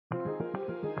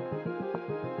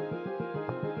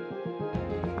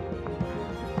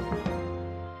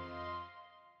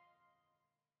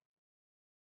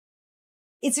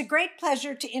It's a great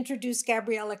pleasure to introduce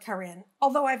Gabriella Karin.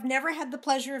 Although I've never had the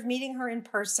pleasure of meeting her in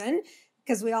person,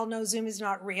 because we all know Zoom is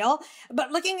not real,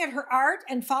 but looking at her art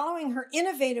and following her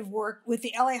innovative work with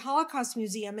the LA Holocaust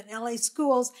Museum and LA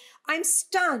schools, I'm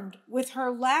stunned with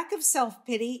her lack of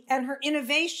self-pity and her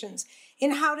innovations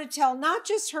in how to tell not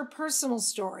just her personal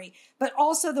story, but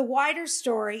also the wider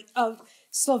story of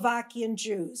Slovakian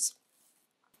Jews.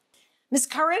 Ms.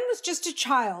 Karin was just a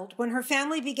child when her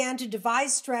family began to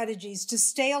devise strategies to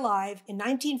stay alive in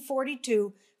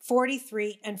 1942,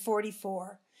 43, and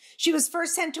 44. She was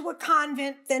first sent to a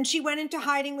convent, then she went into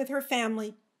hiding with her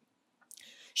family.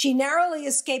 She narrowly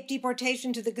escaped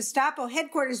deportation to the Gestapo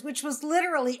headquarters, which was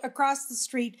literally across the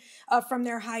street from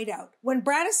their hideout. When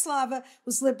Bratislava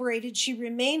was liberated, she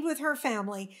remained with her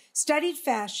family, studied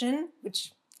fashion,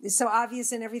 which is so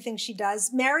obvious in everything she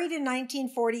does, married in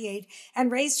 1948,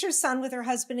 and raised her son with her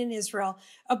husband in Israel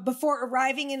before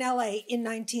arriving in LA in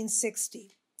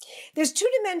 1960. There's two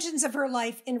dimensions of her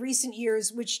life in recent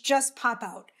years which just pop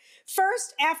out.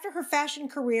 First, after her fashion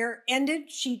career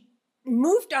ended, she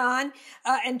moved on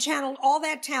and channeled all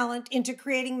that talent into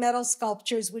creating metal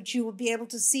sculptures, which you will be able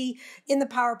to see in the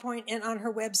PowerPoint and on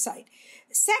her website.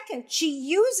 Second, she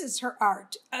uses her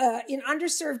art in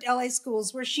underserved LA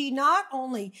schools, where she not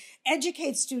only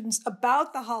educates students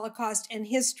about the Holocaust and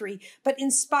history, but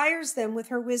inspires them with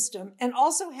her wisdom and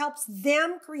also helps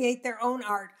them create their own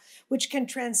art, which can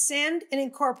transcend and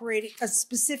incorporate a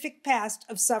specific past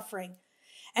of suffering,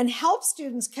 and help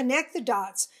students connect the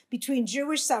dots between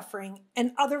Jewish suffering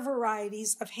and other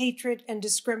varieties of hatred and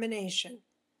discrimination.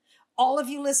 All of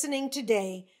you listening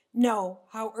today know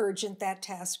how urgent that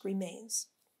task remains.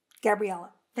 Gabriella,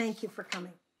 thank you for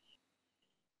coming.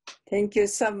 Thank you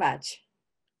so much.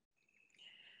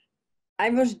 I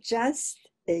was just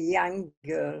a young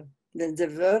girl when the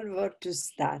World War II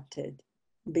started.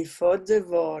 Before the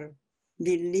war,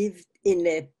 we lived in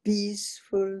a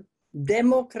peaceful,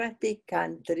 democratic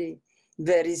country,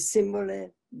 very similar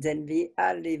than we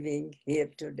are living here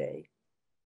today.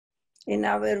 In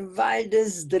our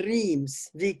wildest dreams,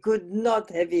 we could not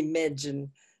have imagined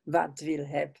what will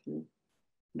happen,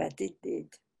 but it did.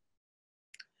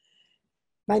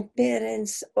 My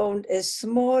parents owned a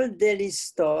small deli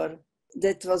store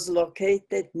that was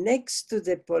located next to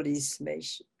the police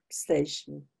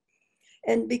station.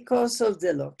 And because of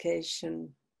the location,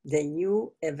 they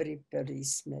knew every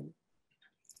policeman.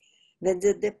 When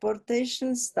the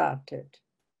deportation started,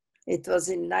 it was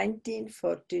in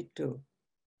 1942.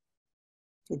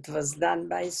 It was done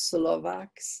by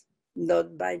Slovaks,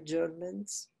 not by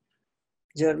Germans,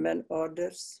 German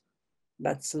orders,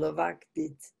 but Slovak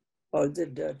did all the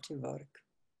dirty work.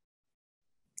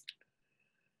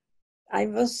 I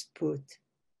was put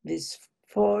with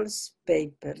false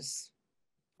papers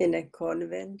in a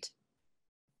convent.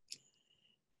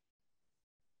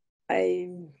 I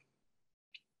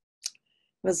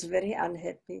was very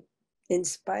unhappy. In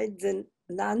spite, the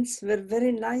nuns were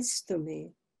very nice to me.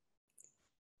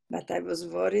 But I was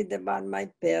worried about my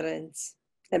parents,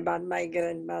 about my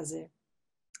grandmother,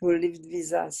 who lived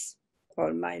with us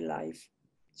all my life.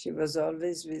 She was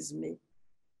always with me.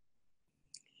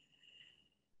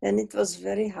 And it was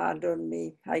very hard on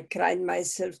me. I cried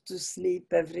myself to sleep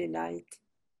every night.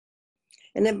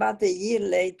 And about a year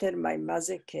later, my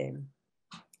mother came.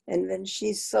 And when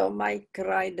she saw my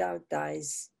cried out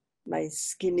eyes, my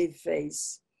skinny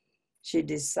face, she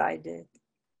decided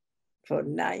for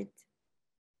night,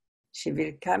 she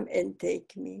will come and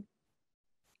take me.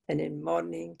 And in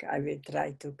morning, I will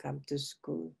try to come to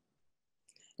school.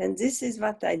 And this is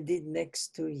what I did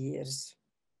next 2 years.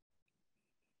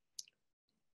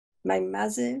 My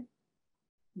mother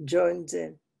joined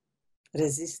the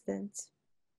resistance.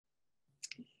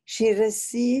 She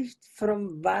received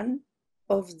from one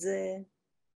of the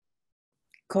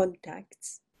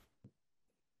contacts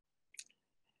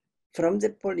from the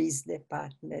police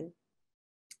department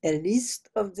a list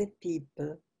of the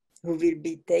people who will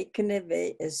be taken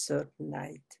away a certain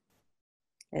night.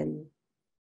 And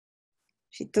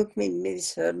she took me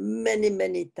with her many,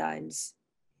 many times.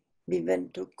 We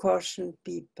went to caution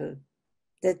people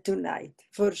that tonight,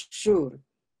 for sure,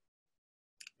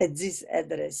 at this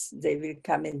address, they will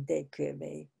come and take you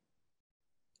away.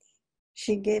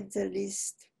 She gave the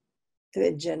list to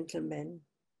a gentleman,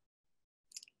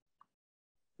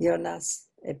 Jonas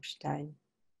Epstein.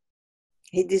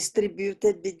 He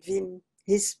distributed between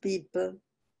his people.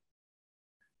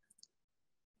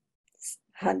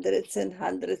 Hundreds and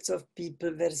hundreds of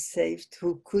people were saved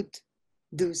who could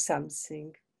do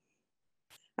something.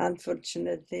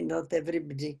 Unfortunately, not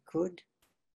everybody could.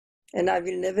 And I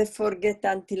will never forget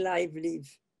until I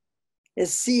live a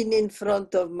scene in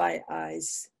front of my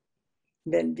eyes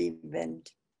when we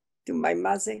went to my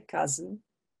mother's cousin.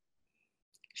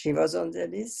 She was on the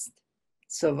list,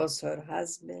 so was her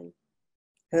husband,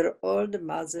 her old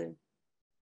mother,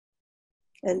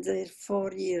 and their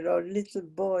 4-year-old little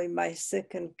boy, my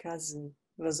second cousin,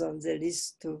 was on the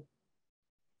list too.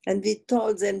 And we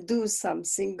told them, do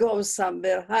something, go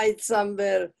somewhere, hide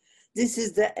somewhere. This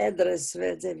is the address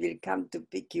where they will come to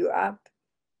pick you up.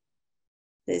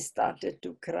 They started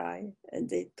to cry and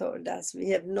they told us, we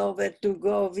have nowhere to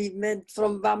go. We went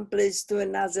from one place to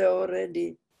another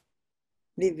already.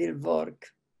 We will work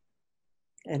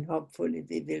and hopefully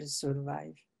we will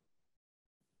survive.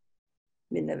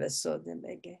 We never saw them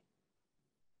again.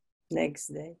 Next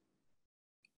day,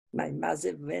 my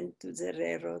mother went to the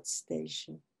railroad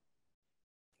station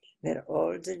where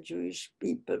all the Jewish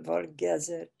people were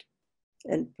gathered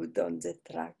and put on the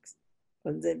trucks,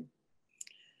 on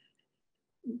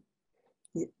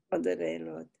the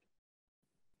railroad.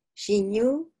 She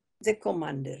knew the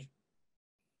commander,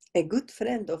 a good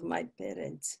friend of my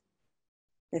parents,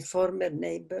 a former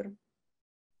neighbor.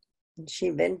 And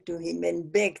she went to him and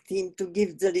begged him to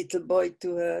give the little boy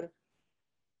to her.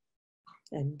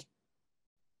 And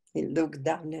he looked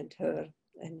down at her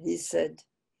and he said,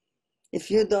 if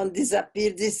you don't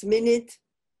disappear this minute,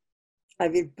 I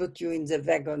will put you in the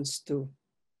wagons too.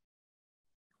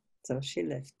 So she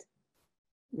left.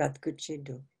 What could she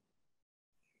do?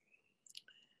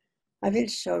 I will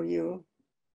show you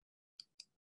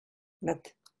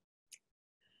what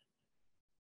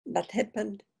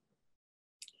happened.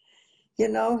 You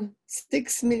know,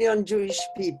 6 million Jewish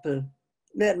people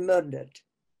were murdered.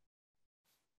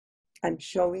 I'm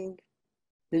showing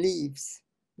leaves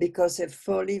because a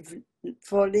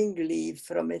falling leaf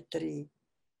from a tree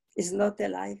is not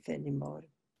alive anymore.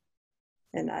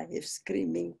 And I have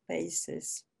screaming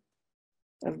faces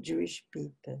of Jewish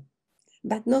people.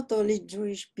 But not only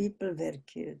Jewish people were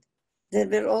killed. There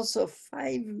were also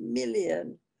 5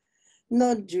 million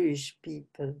non-Jewish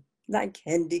people, like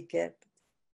handicapped,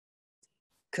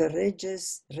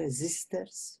 courageous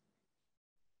resistors,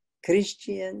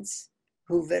 Christians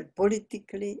who were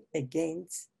politically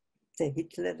against the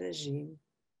Hitler regime,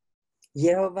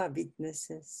 Jehovah's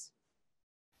Witnesses,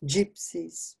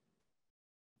 gypsies,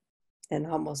 and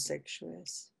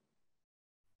homosexuals.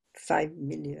 5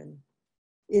 million.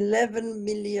 11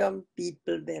 million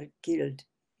people were killed.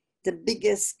 The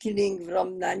biggest killing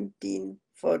from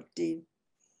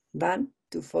 1941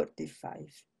 to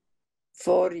 45.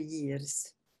 4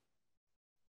 years.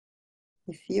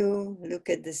 If you look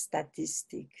at the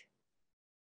statistic,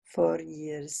 4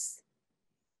 years,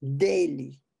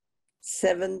 daily,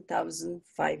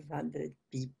 7,500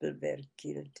 people were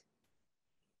killed.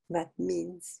 That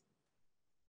means,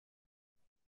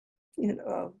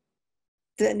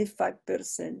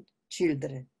 25%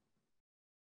 children.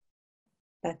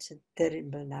 That's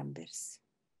terrible numbers.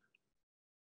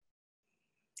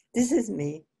 This is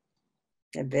me,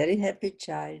 a very happy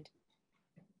child.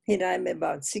 Here I'm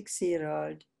about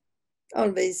 6-year-old,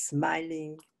 always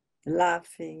smiling,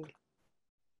 laughing.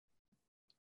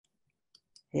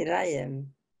 Here I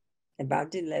am,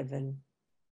 about 11.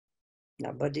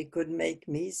 Nobody could make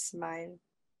me smile.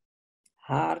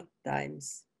 Hard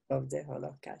times of the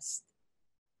Holocaust.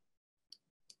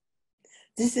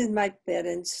 This is my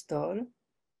parents' store.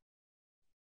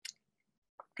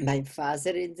 My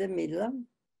father in the middle,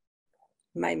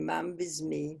 my mom with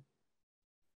me.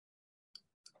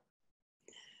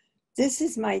 This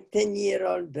is my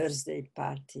 10-year-old birthday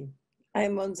party.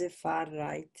 I'm on the far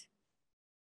right.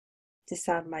 These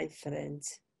are my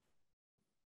friends.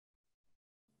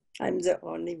 I'm the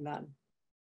only one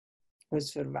who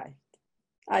survived.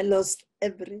 I lost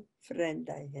every friend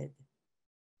I had.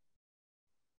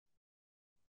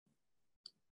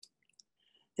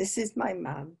 This is my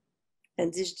mom,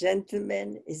 and this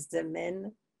gentleman is the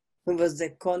man who was the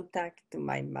contact to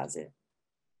my mother.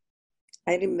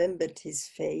 I remembered his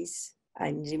face, I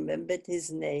remembered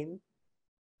his name.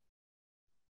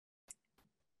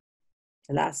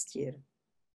 Last year,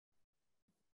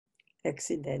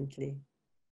 accidentally,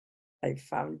 I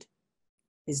found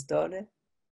his daughter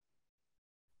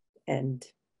and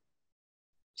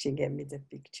she gave me the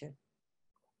picture.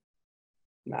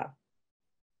 Wow,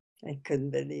 I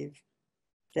couldn't believe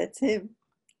that's him.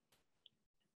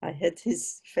 I had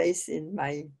his face in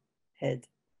my head.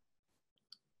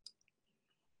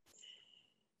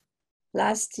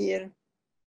 Last year,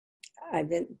 I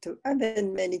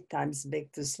went many times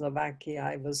back to Slovakia.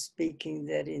 I was speaking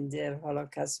there in their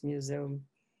Holocaust Museum.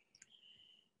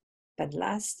 But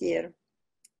last year,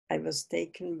 I was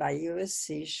taken by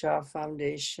USC Shaw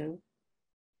Foundation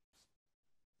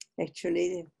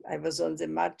Actually, I was on the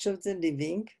March of the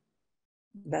Living.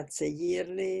 That's a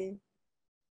yearly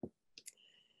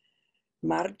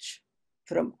march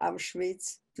from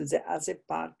Auschwitz to the other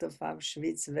part of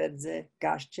Auschwitz where the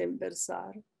gas chambers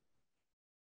are.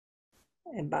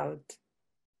 About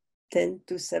 10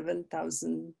 to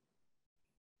 7,000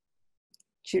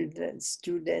 children,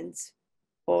 students,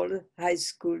 all high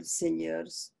school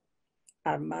seniors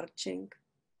are marching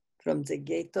from the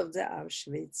gate of the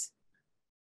Auschwitz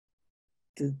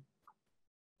to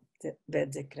where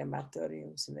the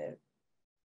crematoriums were.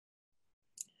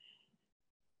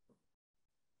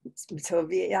 So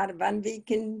we are 1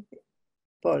 week in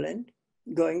Poland,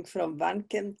 going from one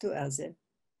camp to other.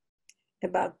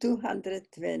 About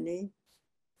 220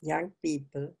 young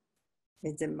people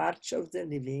in the March of the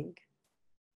Living,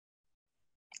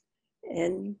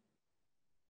 and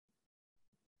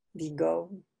we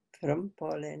go from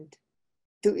Poland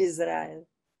to Israel,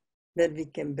 where we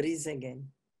can breathe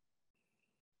again.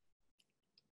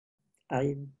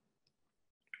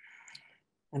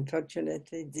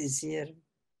 Unfortunately, this year,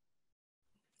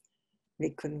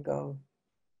 we couldn't go,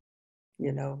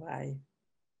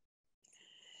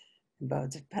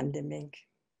 about the pandemic.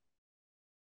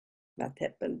 What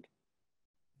happened?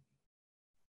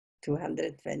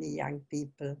 220 young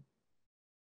people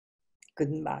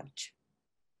couldn't march.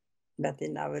 But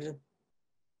in our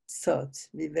thoughts,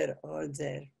 we were all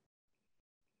there.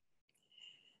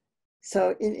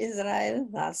 So in Israel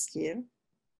last year,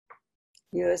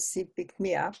 USC picked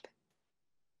me up,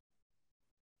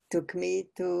 took me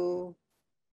to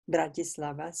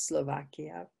Bratislava,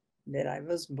 Slovakia, where I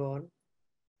was born.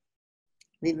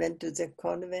 We went to the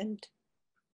convent.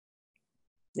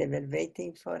 They were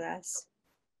waiting for us.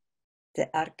 The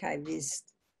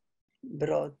archivist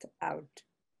brought out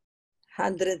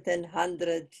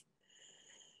 100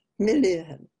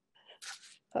 million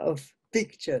of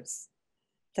pictures,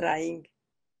 trying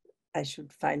I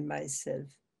should find myself.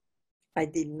 I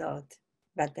did not,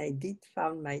 but I did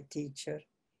found my teacher.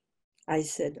 I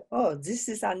said, "Oh, this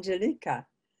is Angelica."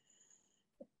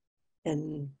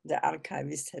 And the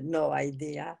archivist had no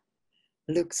idea,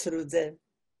 looked through the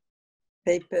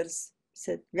papers,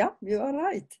 said, "Yeah, you are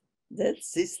right.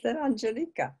 That's Sister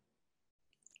Angelica."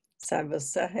 So I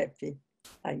was so happy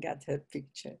I got her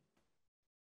picture.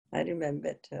 I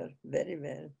remembered her very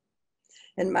well.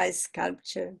 And my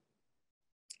sculpture,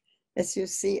 as you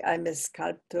see, I'm a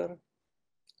sculptor.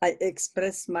 I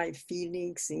express my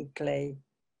feelings in clay.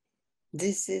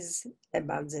 This is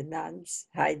about the nuns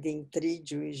hiding 3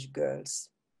 Jewish girls.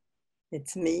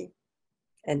 It's me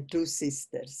and 2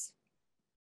 sisters.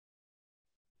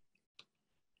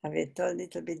 I will talk a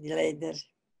little bit later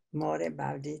more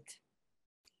about it.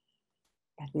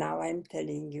 But now I'm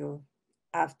telling you,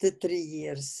 after 3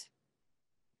 years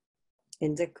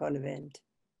in the convent,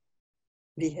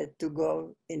 we had to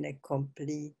go in a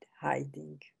complete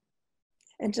hiding.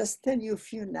 And just tell you a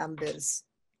few numbers.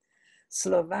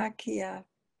 Slovakia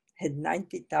had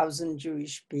 90,000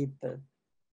 Jewish people.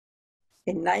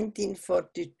 In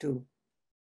 1942,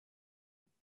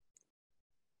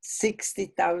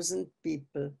 60,000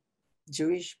 people,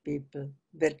 Jewish people,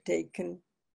 were taken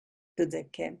to the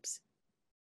camps.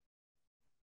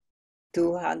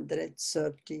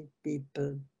 230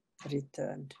 people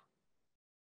returned.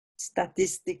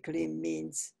 Statistically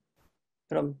means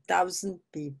from 1,000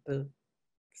 people,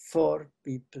 4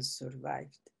 people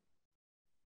survived.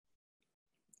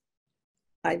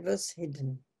 I was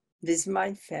hidden with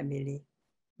my family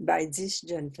by this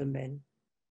gentleman,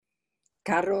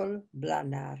 Karol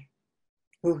Blanar,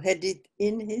 who had it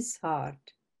in his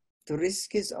heart to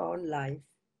risk his own life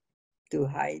to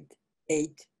hide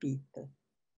 8 people.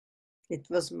 It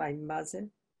was my mother,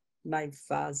 my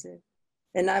father,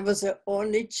 and I was the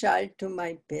only child to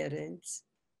my parents,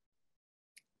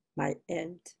 my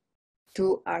aunt,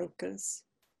 2 uncles,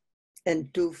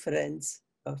 and 2 friends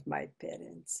of my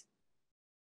parents.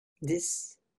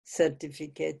 This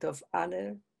certificate of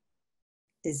honor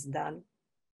is done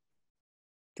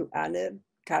to honor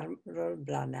Karol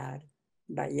Blanar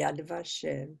by Yad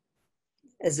Vashem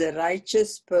as a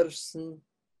righteous person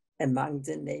among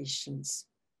the nations.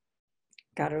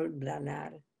 Karol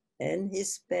Blanar and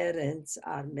his parents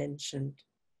are mentioned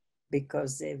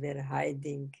because they were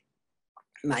hiding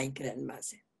my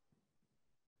grandmother.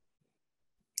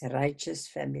 A righteous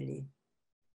family.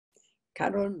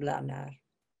 Karol Blanar,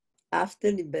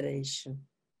 after liberation,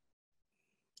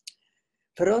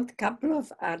 wrote a couple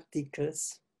of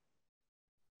articles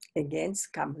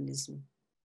against communism.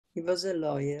 He was a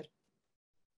lawyer.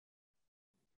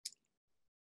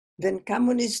 When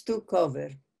communists took over,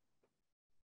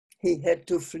 he had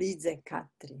to flee the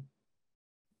country.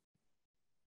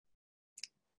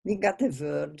 We got a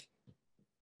word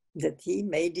that he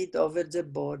made it over the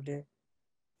border,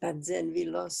 but then we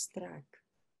lost track.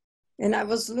 And I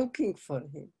was looking for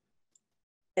him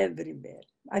everywhere.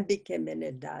 I became an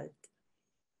adult.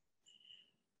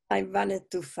 I wanted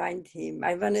to find him.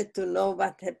 I wanted to know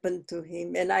what happened to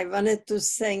him. And I wanted to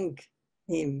thank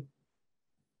him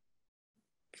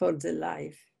for the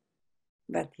life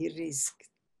that he risked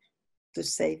to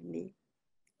save me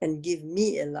and give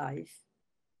me a life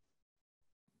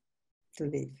to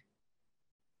live.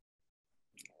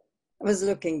 I was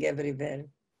looking everywhere.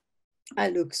 I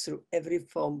looked through every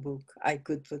phone book I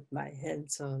could put my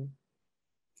hands on.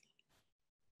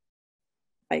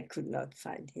 I could not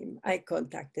find him. I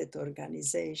contacted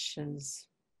organizations.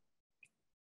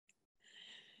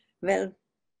 Well,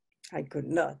 I could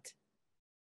not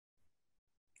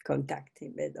contact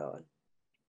him at all.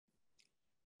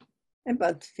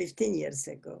 About 15 years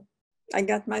ago, I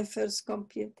got my first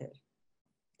computer.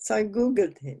 So I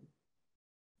Googled him.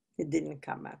 He didn't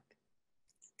come up.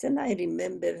 Then I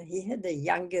remember he had a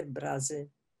younger brother,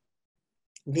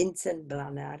 Vincent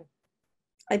Blanar.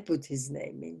 I put his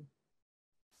name in.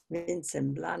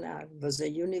 Vincent Blanar was a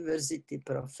university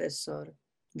professor,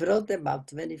 wrote about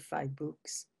 25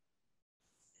 books.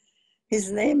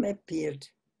 His name appeared,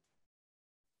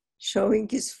 showing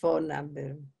his phone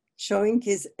number, showing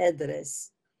his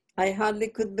address. I hardly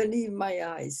could believe my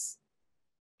eyes.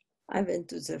 I went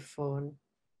to the phone.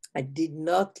 I did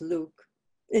not look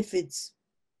if it's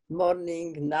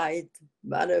morning, night,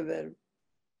 whatever.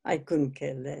 I couldn't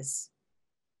care less.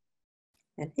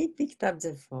 And he picked up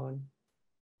the phone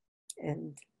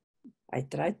and I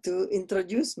tried to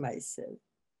introduce myself.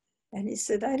 And he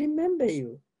said, I remember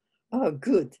you. Oh,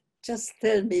 good. Just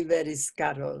tell me, where is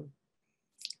Carol?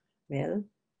 Well,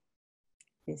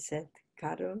 he said,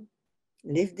 Carol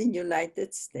lived in the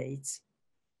United States,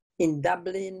 in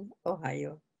Dublin,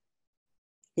 Ohio.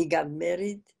 He got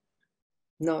married,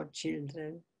 no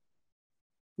children,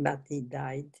 but he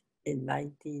died in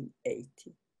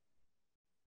 1980.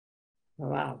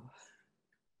 Wow.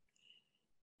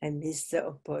 I missed the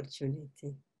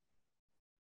opportunity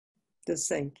to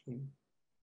thank him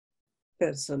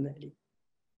personally,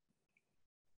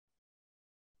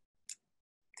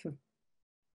 to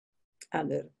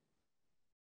honor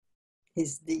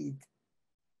his deed,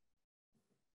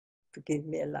 to give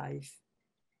me a life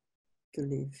to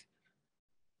live.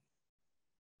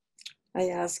 I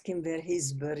asked him where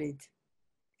he's buried.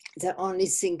 The only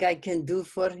thing I can do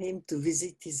for him to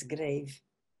visit his grave.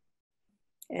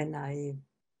 And I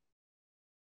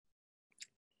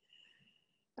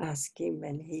asked him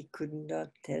and he could not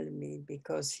tell me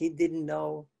because he didn't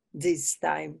know this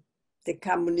time the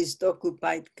communist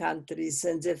occupied countries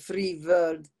and the free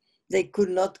world, they could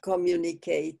not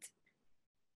communicate.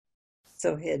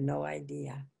 So he had no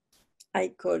idea.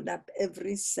 I called up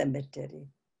every cemetery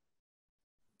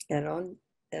around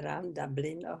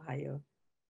Dublin, Ohio,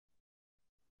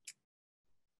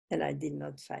 and I did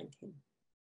not find him.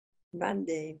 One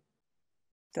day,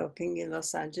 talking in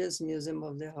Los Angeles Museum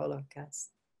of the Holocaust,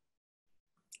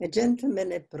 a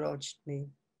gentleman approached me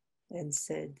and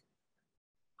said,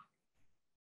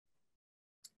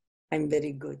 I'm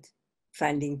very good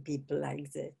finding people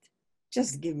like that.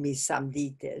 Just give me some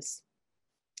details.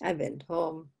 I went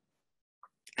home.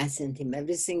 I sent him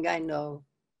everything I know.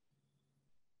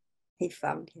 He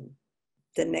found him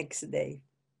the next day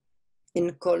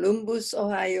in Columbus,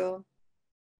 Ohio,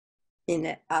 in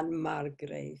an unmarked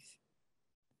grave.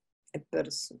 A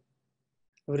person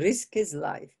who risked his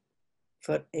life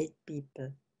for 8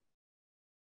 people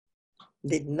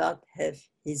did not have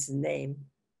his name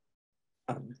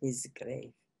on his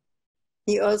grave.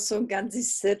 He also got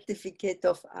this certificate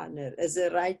of honor as a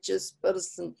righteous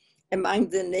person among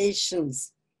the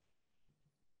nations.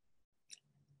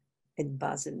 It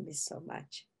bothered me so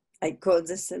much. I called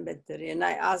the cemetery and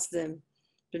I asked them,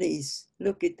 please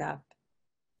look it up.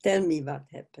 Tell me what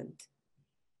happened.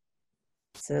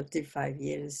 35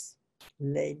 years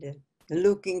later,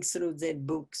 looking through their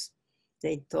books,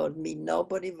 they told me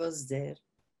nobody was there.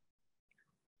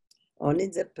 Only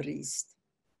the priest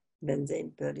when they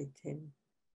buried him.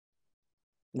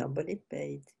 Nobody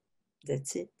paid.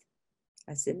 That's it.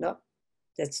 I said, no,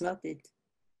 that's not it.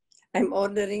 I'm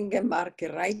ordering a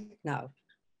marker right now.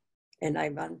 And I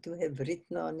want to have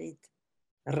written on it,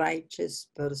 righteous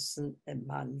person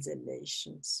among the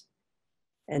nations.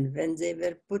 And when they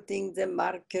were putting the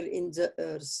marker in the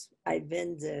earth, I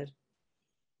went there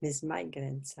with my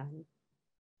grandson,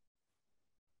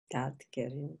 Dad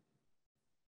Karin.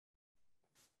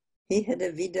 He had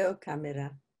a video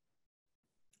camera.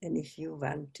 And if you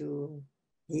want to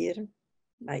hear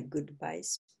my goodbye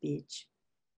speech,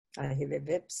 I have a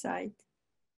website,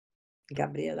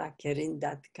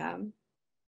 GabriellaKarin.com,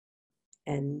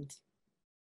 and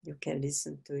you can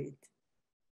listen to it.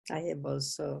 I have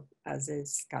also other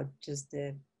sculptures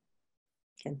there.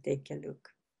 You can take a look.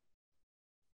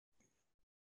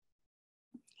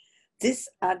 These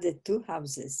are the two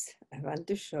houses I want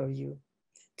to show you.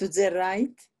 To the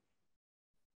right,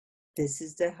 this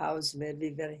is the house where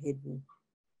we were hidden.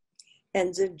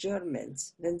 And the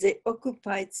Germans, when they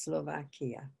occupied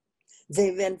Slovakia,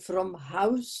 they went from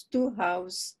house to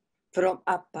house, from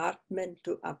apartment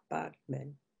to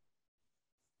apartment.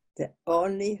 The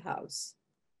only house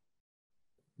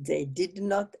they did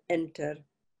not enter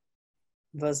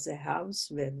was the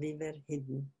house where we were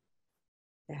hidden,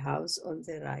 the house on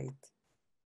the right.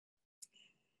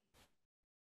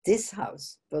 This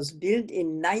house was built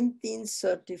in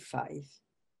 1935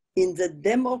 in the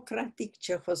democratic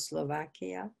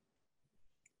Czechoslovakia,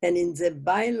 and in the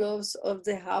bylaws of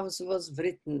the house was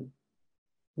written,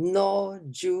 no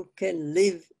Jew can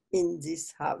live in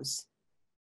this house.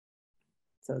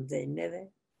 So they never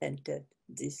entered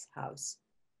this house.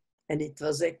 And it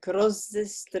was across the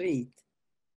street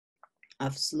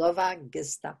of Slovak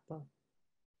Gestapo,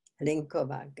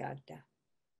 Hlinková Gata.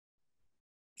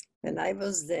 When I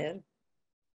was there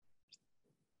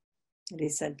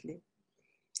recently,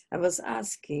 I was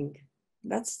asking,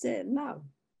 what's there now?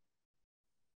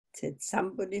 Said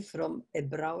somebody from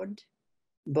abroad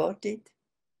bought it,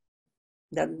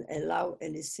 doesn't allow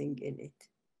anything in it.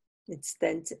 It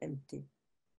stands empty.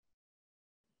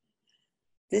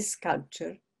 This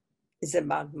sculpture is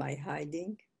about my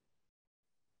hiding.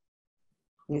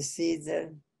 You see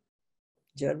the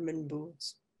German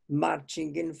boots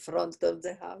marching in front of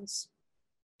the house.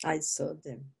 I saw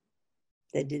them.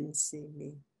 They didn't see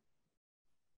me.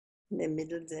 In the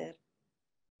middle there,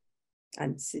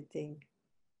 I'm sitting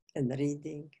and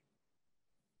reading.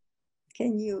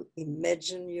 Can you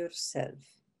imagine yourself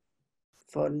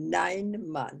for 9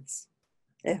 months,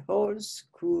 a whole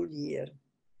school year,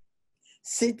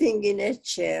 sitting in a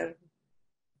chair,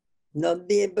 not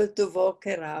be able to walk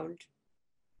around,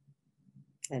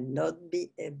 and not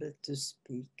be able to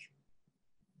speak?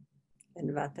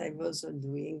 And what I was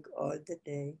doing all the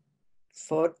day,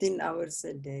 14 hours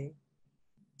a day,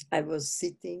 I was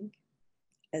sitting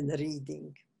and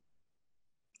reading.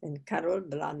 And Karol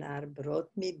Blanar brought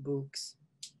me books.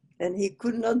 And he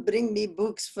could not bring me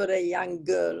books for a young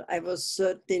girl. I was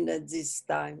 13 at this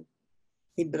time.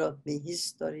 He brought me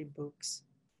history books,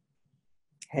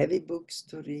 heavy books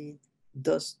to read,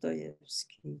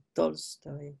 Dostoevsky,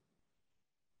 Tolstoy.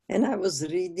 And I was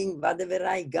reading whatever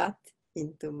I got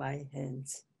into my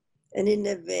hands. And in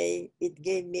a way, it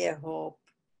gave me a hope,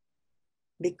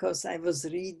 because I was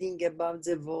reading about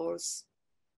the wars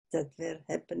that were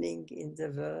happening in the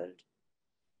world,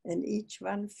 and each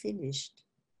one finished.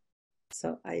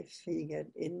 So I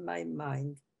figured in my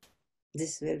mind,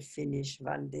 this will finish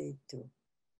one day too.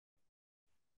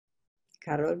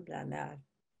 Karol Blanar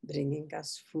bringing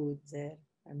us food there.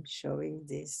 I'm showing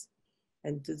this.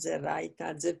 And to the right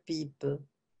are the people.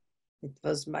 It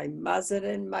was my mother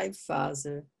and my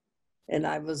father, and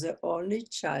I was the only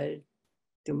child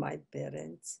to my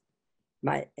parents,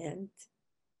 my aunt,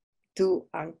 2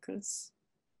 uncles,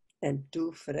 and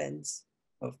 2 friends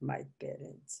of my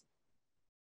parents.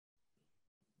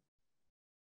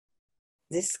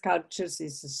 This sculpture is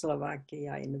in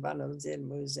Slovakia in one of their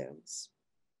museums.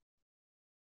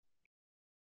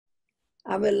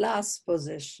 Our last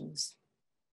possessions.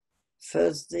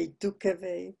 First, they took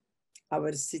away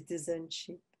our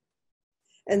citizenship,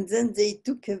 and then they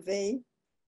took away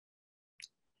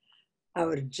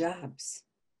our jobs,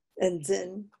 and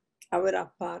then our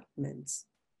apartments.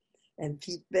 And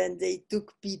when they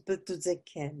took people to the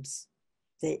camps,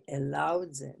 they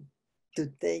allowed them to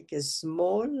take a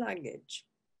small luggage.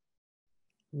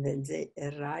 When they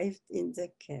arrived in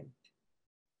the camp,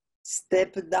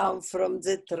 step down from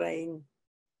the train,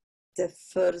 the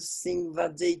first thing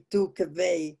what they took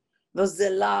away was the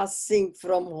last thing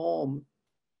from home,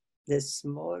 the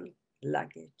small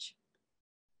luggage.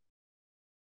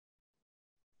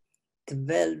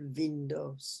 12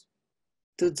 windows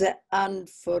to the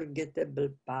unforgettable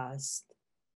past.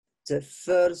 The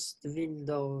first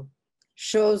window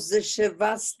shows the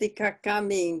swastika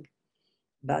coming,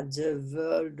 but the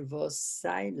world was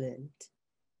silent.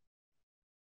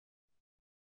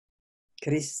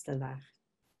 Kristallnacht,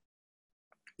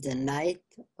 the night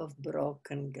of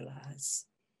broken glass,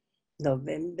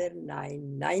 November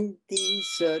 9,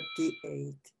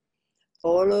 1938.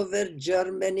 All over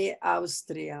Germany,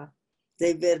 Austria,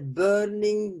 they were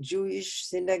burning Jewish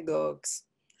synagogues.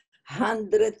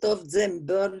 Hundreds of them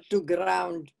burned to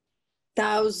ground.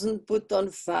 1,000 put on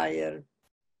fire,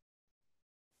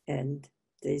 and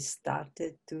they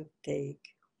started to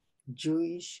take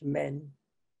Jewish men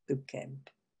to camp.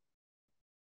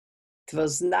 It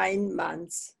was 9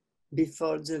 months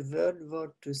before the World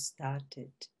War II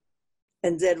started.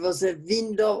 And there was a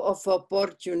window of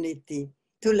opportunity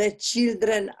to let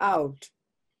children out,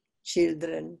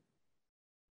 children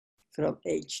from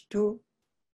age 2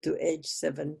 to age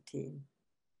 17.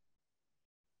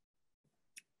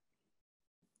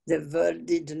 The world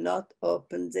did not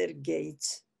open their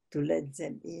gates to let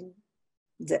them in.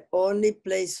 The only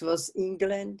place was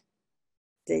England.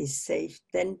 They saved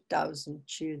 10,000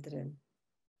 children.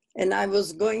 And I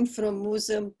was going from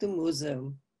museum to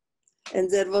museum,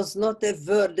 and there was not a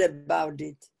word about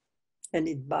it, and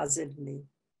it bothered me.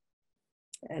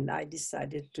 And I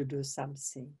decided to do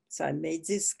something. So I made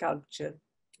this sculpture.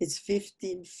 It's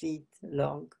 15 feet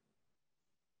long.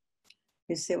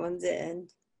 You see on the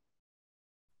end,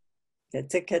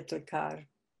 that's a cattle car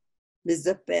with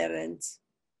the parents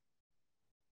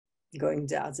going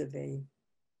the other way.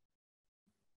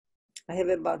 I have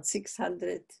about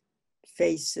 600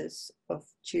 faces of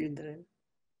children.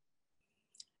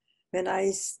 When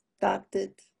I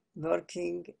started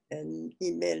working and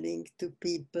emailing to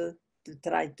people to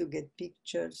try to get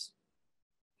pictures,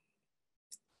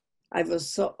 I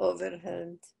was so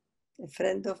overwhelmed. A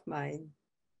friend of mine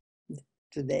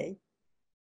today,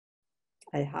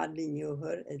 I hardly knew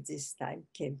her at this time,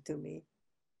 came to me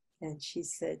and she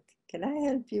said, "Can I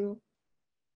help you?"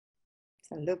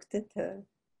 I looked at her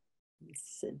and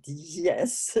said,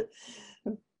 "Yes."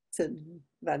 Said,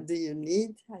 "What do you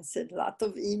need?" I said, "A lot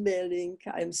of emailing.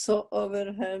 I'm so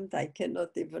overwhelmed. I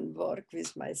cannot even work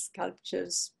with my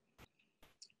sculptures."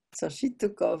 So she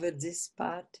took over this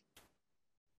part,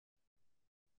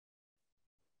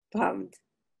 found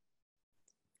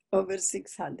over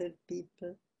 600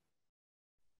 people.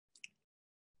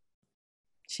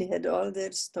 She had all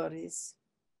their stories.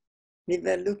 We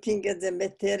were looking at the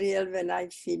material when I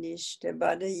finished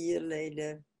about a year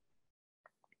later.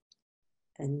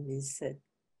 And we said,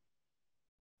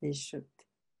 we should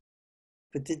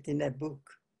put it in a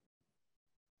book.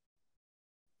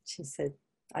 She said,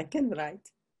 "I can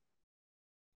write."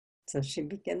 So she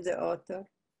became the author.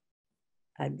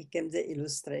 I became the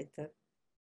illustrator.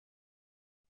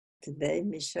 Today,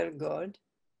 Michelle Gold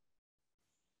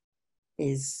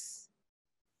is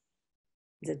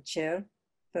the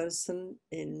chairperson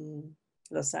in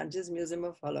Los Angeles Museum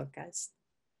of Holocaust.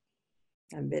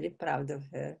 I'm very proud of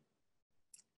her.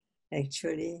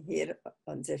 Actually, here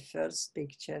on the first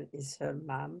picture is her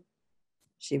mom.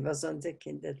 She was on the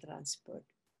kinder transport.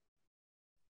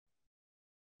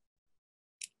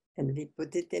 And we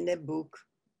put it in a book.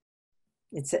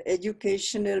 It's an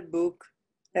educational book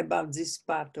about this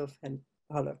part of the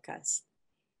Holocaust.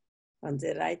 On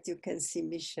the right, you can see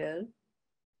Michelle.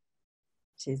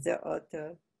 She's the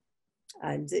author.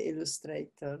 I'm the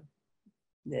illustrator.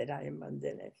 There I am on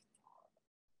the left.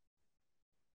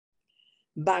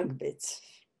 Bunk beds.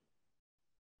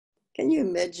 Can you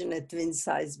imagine a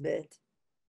twin-size bed?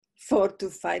 4 to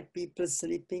 5 people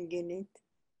sleeping in it.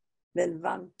 When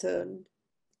one turned,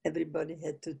 everybody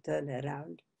had to turn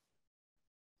around.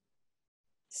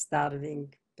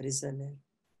 Starving prisoner.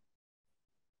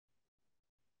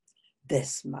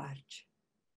 Death march.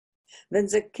 When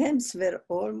the camps were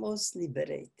almost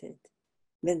liberated,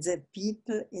 when the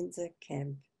people in the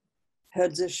camp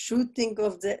heard the shooting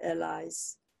of the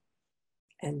Allies,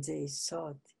 and they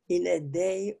thought, in a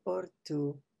day or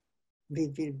two, we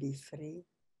will be free.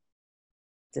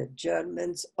 The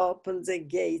Germans opened the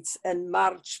gates and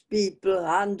marched people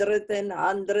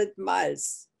 100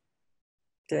 miles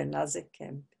to another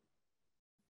camp.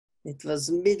 It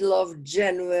was middle of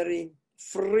January,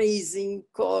 freezing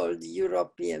cold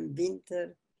European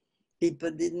winter.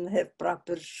 People didn't have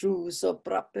proper shoes or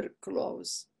proper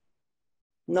clothes.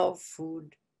 No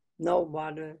food, no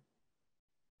water.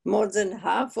 More than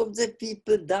half of the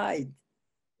people died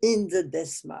in the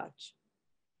death march,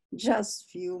 just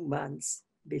few months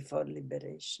before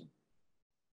liberation.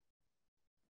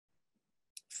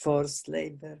 Forced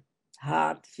labor,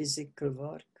 hard physical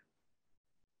work,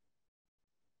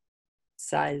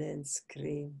 silent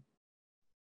scream.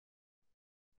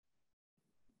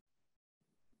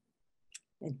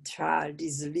 A child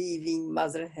is leaving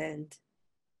mother hand,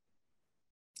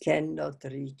 cannot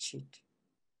reach it.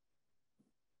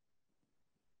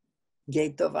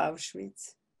 Gate of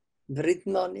Auschwitz,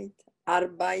 written on it,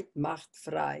 Arbeit macht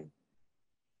frei.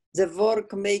 The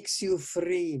work makes you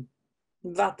free.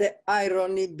 What the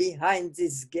irony behind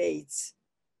these gates.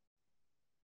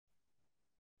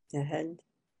 The hand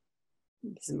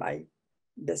is my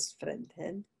best friend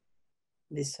hand.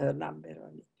 with her number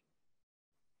on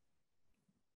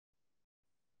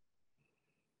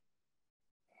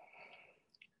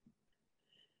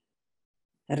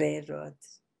it. Railroad,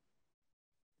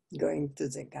 going to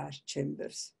the gas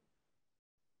chambers.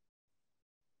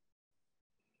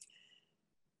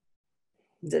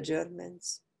 The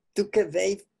Germans took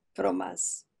away from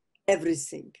us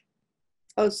everything,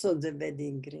 also the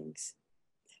wedding rings.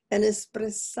 And as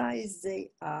precise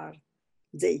they are,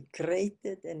 they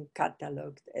created and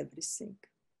cataloged everything.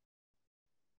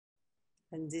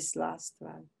 And this last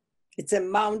one, it's a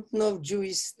mountain of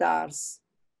Jewish stars,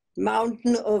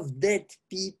 mountain of dead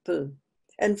people.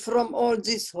 And from all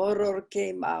this horror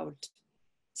came out,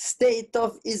 state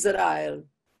of Israel.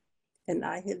 And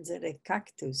I have there a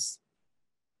cactus.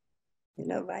 You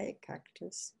know why a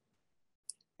cactus?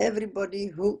 Everybody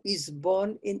who is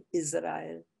born in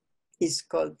Israel is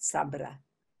called sabra.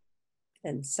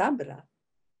 And sabra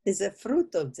is a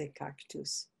fruit of the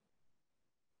cactus.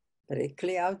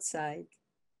 Prickly outside,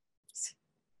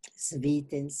 sweet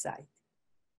inside.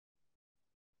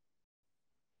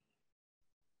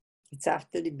 It's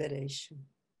after liberation.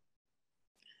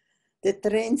 The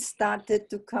train started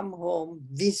to come home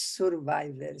with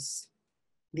survivors.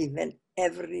 We went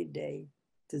every day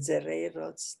to the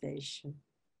railroad station,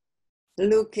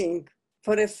 looking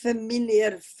for a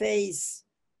familiar face,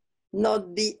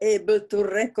 not be able to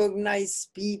recognize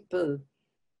people.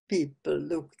 People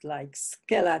looked like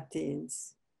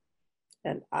skeletons.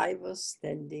 And I was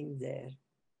standing there,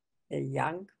 a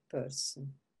young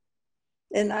person.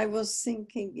 And I was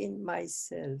thinking in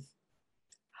myself,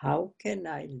 how can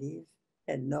I live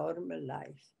a normal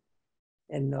life?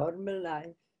 A normal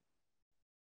life.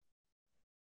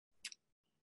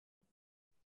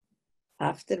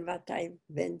 After what I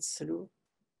went through,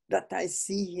 what I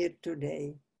see here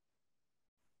today.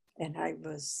 And I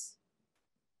was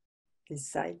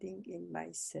deciding in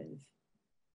myself,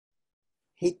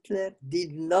 Hitler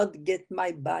did not get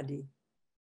my body,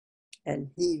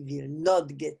 and he will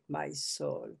not get my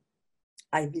soul.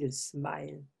 I will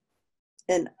smile,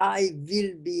 and I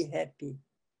will be happy.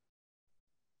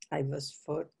 I was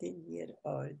 14 years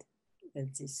old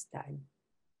at this time.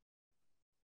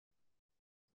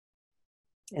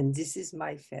 And this is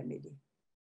my family.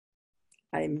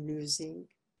 I'm losing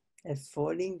a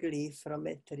falling leaf from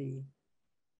a tree,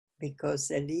 because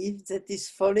a leaf that is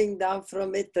falling down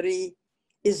from a tree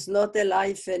is not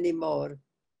alive anymore.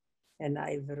 And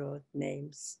I wrote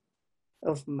names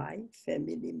of my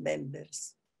family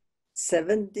members,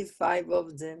 75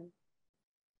 of them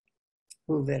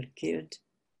who were killed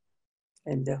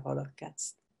in the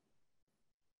Holocaust.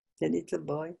 The little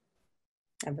boy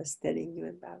I was telling you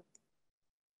about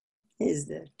is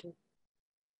there too.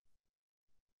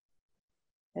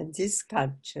 And this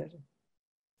sculpture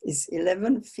is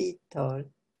 11 feet tall.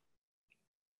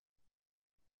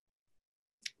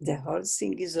 The whole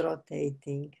thing is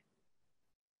rotating.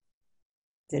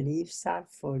 The leaves are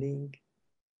falling.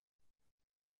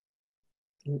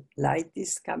 Light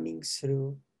is coming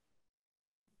through.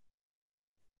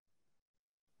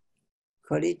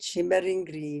 Call it shimmering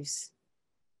leaves,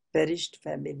 perished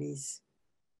families.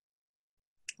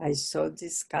 I saw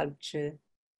this sculpture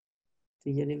at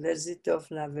the University of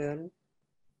Laverne.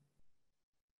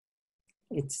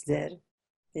 It's there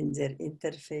in their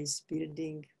interface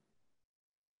building,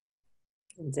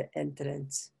 in the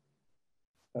entrance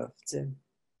of the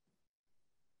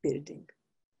building.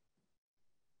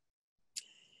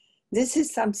 This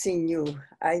is something new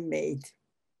I made,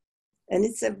 and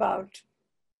it's about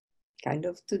kind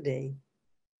of today.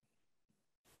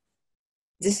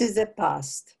 This is the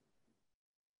past,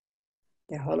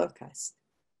 the Holocaust.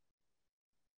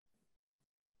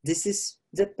 This is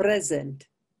the present,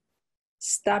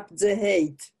 stop the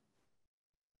hate.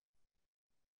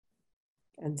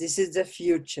 And this is the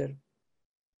future,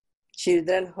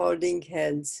 children holding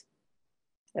hands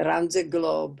around the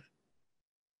globe,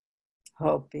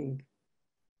 hoping,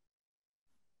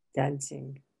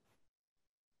 dancing,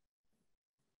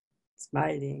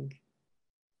 smiling.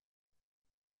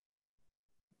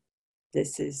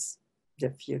 This is the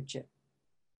future.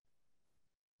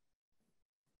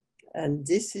 And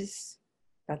this is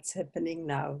what's happening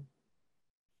now,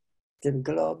 the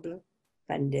global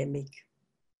pandemic.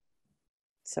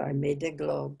 So I made a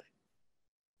globe,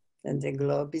 and the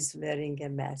globe is wearing a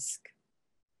mask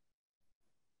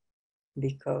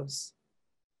because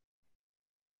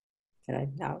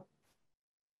right now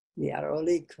we are all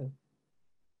equal.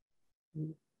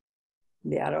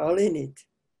 We are all in it,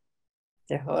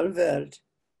 the whole world.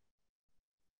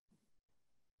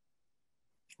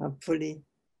 Hopefully,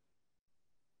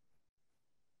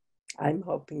 I'm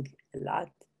hoping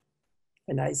a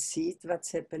And I see it,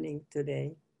 what's happening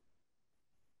today.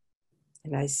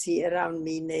 And I see around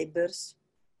me neighbors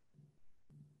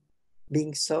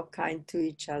being so kind to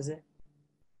each other.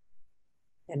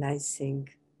 And I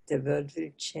think the world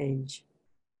will change.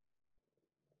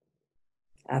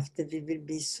 After we will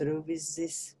be through with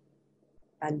this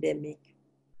pandemic,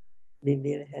 we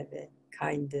will have a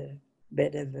kinder,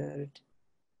 better world.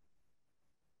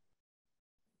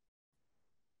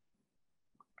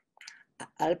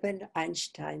 Albert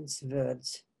Einstein's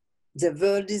words, the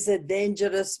world is a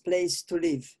dangerous place to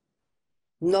live,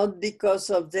 not because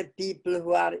of the people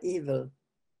who are evil,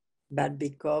 but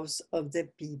because of the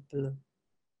people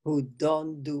who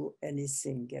don't do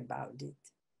anything about it.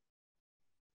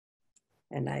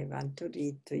 And I want to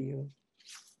read to you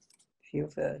a few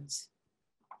words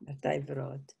that I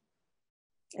wrote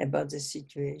about the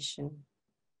situation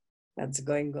that's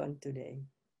going on today.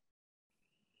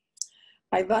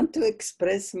 I want to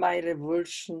express my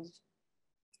revulsion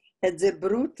at the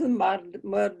brutal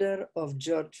murder of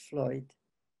George Floyd.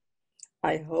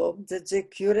 I hope that the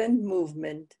current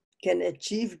movement can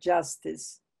achieve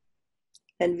justice,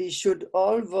 and we should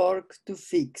all work to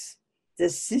fix the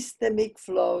systemic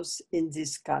flaws in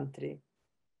this country.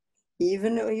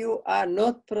 Even if you are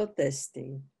not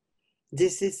protesting,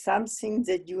 this is something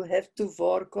that you have to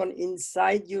work on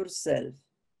inside yourself,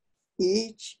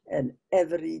 each and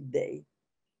every day.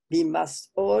 We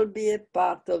must all be a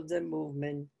part of the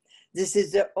movement. This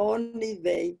is the only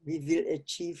way we will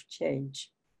achieve change.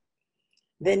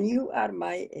 When you are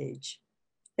my age,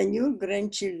 and your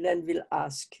grandchildren will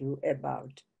ask you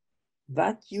about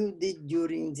what you did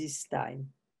during this time,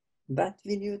 what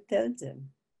will you tell them?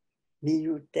 Will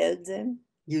you tell them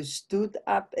you stood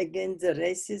up against the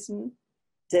racism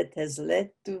that has led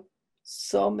to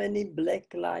so many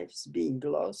Black lives being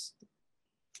lost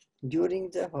during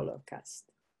the Holocaust?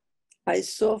 I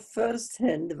saw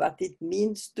firsthand what it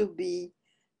means to be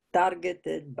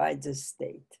targeted by the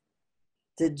state.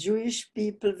 The Jewish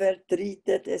people were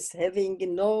treated as having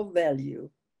no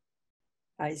value.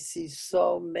 I see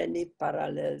so many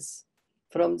parallels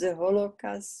from the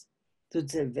Holocaust to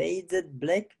the way that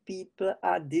Black people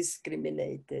are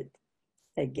discriminated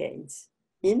against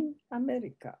in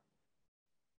America.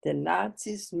 The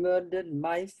Nazis murdered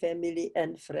my family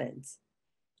and friends,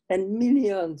 and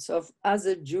millions of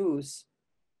other Jews,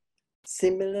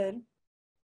 similar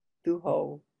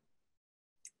to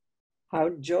how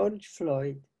George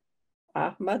Floyd,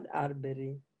 Ahmaud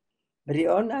Arbery,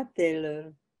 Breonna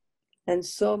Taylor, and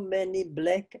so many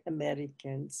Black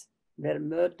Americans were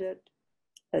murdered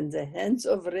at the hands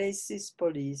of racist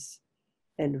police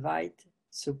and white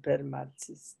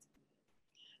supremacists.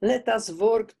 Let us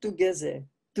work together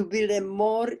to build a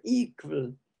more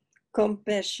equal,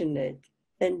 compassionate,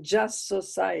 and just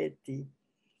society,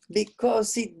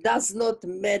 because it does not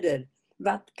matter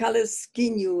what color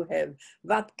skin you have,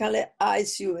 what color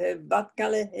eyes you have, what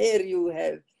color hair you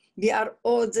have. We are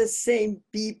all the same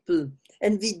people,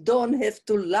 and we don't have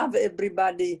to love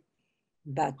everybody,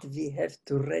 but we have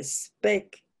to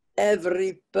respect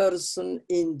every person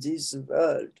in this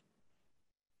world.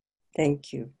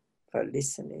 Thank you for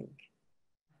listening.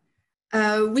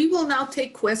 We will now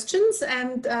take questions,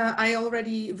 and I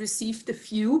already received a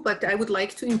few, but I would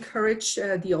like to encourage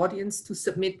the audience to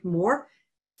submit more.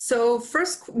 So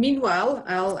first, meanwhile,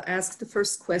 I'll ask the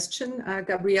first question.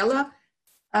 Gabriella,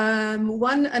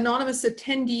 one anonymous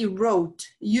attendee wrote,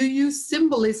 "You use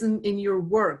symbolism in your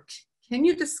work. Can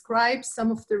you describe some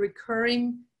of the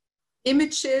recurring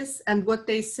images and what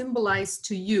they symbolize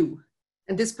to you?"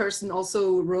 And this person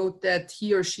also wrote that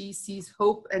he or she sees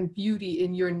hope and beauty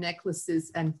in your necklaces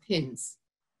and pins.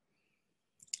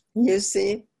 You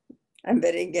see, I'm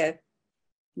wearing a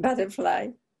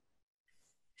butterfly.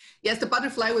 Yes, the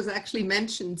butterfly was actually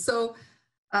mentioned. So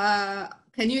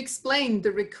can you explain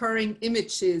the recurring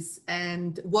images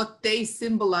and what they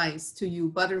symbolize to you?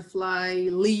 Butterfly,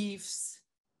 leaves,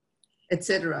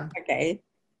 etc. Okay,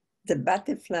 the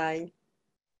butterfly.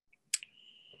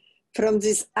 From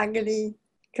this ugly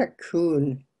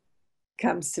cocoon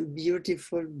comes a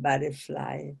beautiful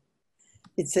butterfly.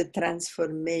 It's a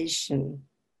transformation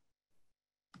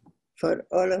for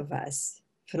all of us.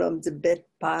 From the bad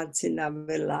parts in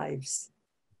our lives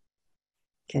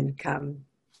can come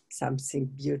something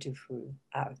beautiful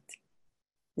out.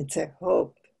 It's a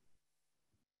hope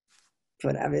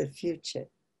for our future,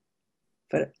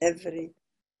 for every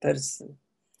person.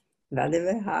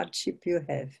 Whatever hardship you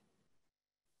have,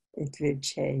 it will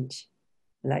change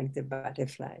like the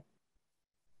butterfly.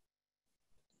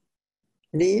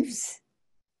 Leaves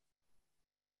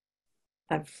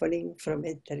are falling from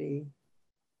a tree,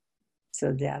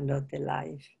 so they are not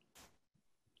alive.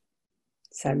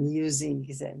 So I'm using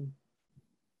them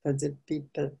for the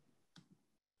people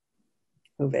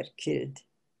who were killed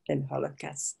in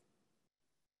Holocaust.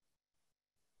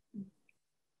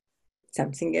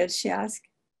 Something else she asked?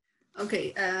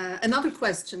 Okay, another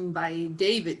question by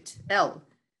David L.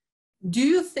 Do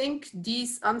you think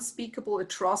these unspeakable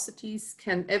atrocities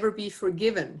can ever be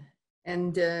forgiven?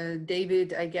 And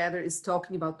David, I gather, is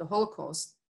talking about the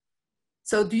Holocaust.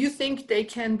 So do you think they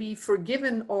can be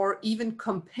forgiven or even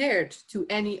compared to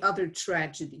any other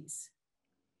tragedies?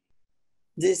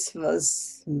 This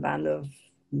was one of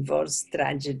the worst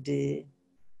tragedy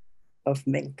of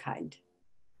mankind.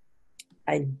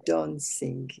 I don't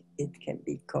think it can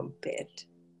be compared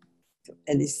to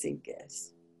anything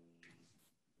else.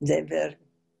 There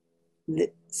were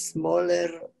smaller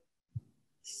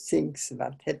things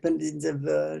that happened in the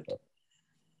world,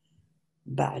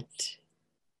 but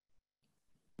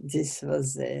this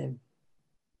was a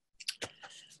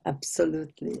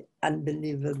absolutely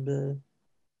unbelievable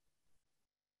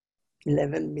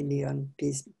 11 million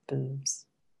people's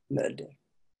murder.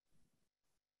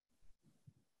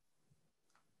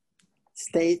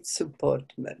 State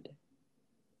support murder.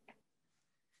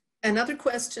 Another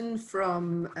question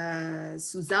from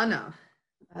Susanna.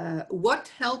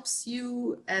 What helps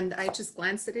you, and I just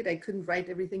glanced at it, I couldn't write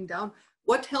everything down.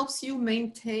 What helps you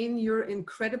maintain your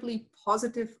incredibly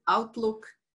positive outlook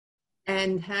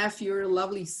and have your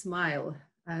lovely smile?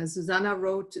 Susanna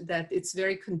wrote that it's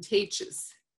very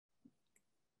contagious.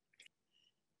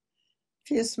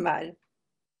 If you smile,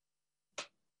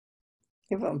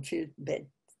 you won't feel bad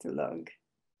too long.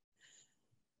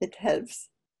 It helps.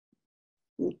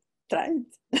 Try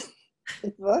it.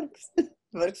 It works. It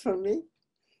works for me.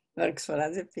 Works for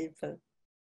other people.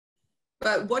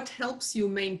 But what helps you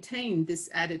maintain this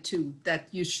attitude that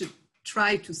you should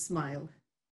try to smile?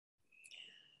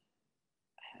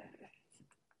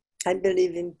 I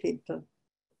believe in people.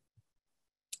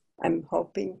 I'm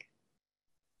hoping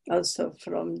also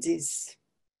from this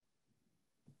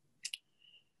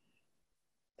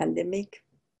pandemic,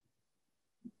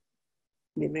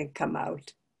 we will come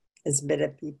out as better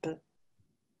people.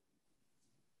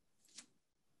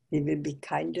 We will be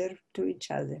kinder to each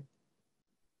other.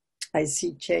 I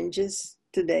see changes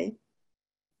today.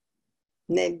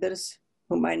 Neighbors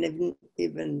whom I never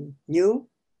even knew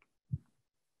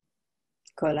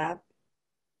call up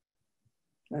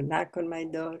or knock on my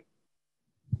door.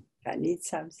 I need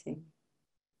something.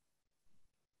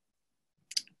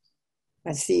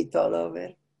 I see it all over.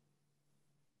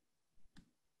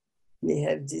 We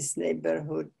have this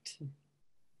neighborhood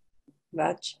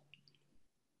watch.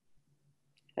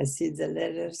 I see the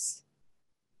letters.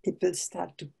 People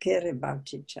start to care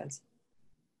about each other.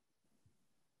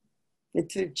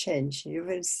 It will change, you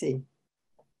will see.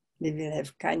 We will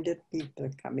have kinder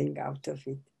people coming out of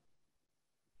it.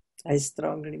 I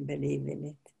strongly believe in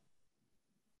it.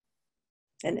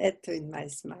 And add to it my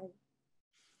smile.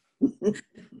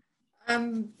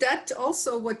 That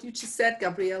also, what you just said,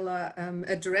 Gabriella,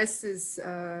 addresses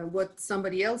what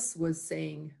somebody else was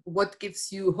saying. What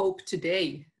gives you hope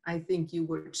today? I think you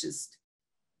were just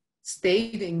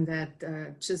stating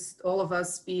that just all of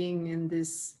us being in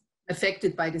this,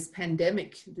 affected by this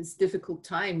pandemic, this difficult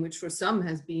time, which for some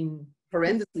has been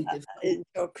horrendously difficult. I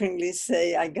jokingly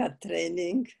say I got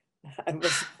training. I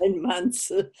was 9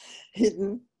 months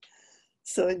hidden.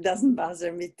 So it doesn't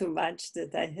bother me too much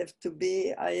that I have to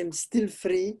be. I am still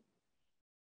free.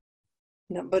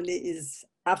 Nobody is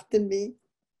after me.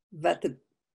 Whatever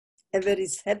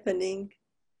is happening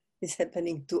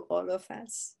to all of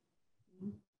us.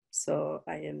 So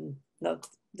I am not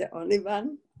the only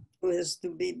one who has to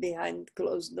be behind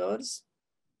closed doors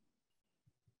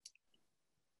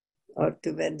or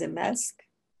to wear the mask.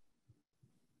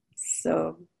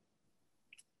 So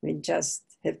we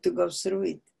just have to go through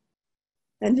it.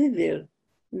 And we will.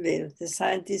 The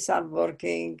scientists are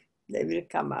working. They will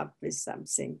come up with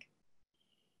something.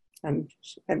 I'm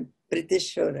pretty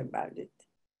sure about it.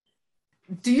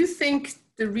 Do you think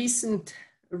the recent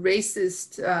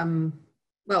racist,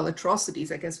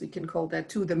 atrocities, I guess we can call that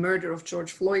too, the murder of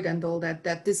George Floyd and all that,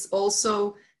 that these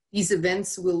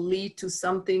events will lead to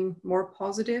something more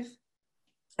positive?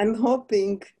 I'm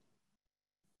hoping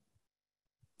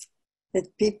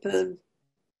that people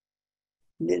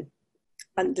will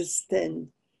understand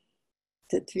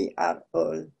that we are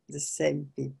all the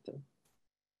same people.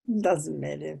 It doesn't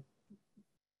matter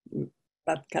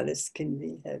what color skin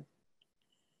we have.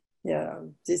 Yeah,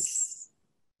 this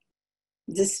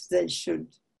they should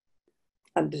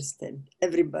understand,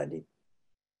 everybody.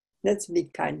 Let's be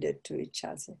kinder to each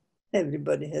other.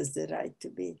 Everybody has the right to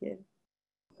be here.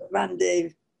 One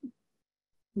day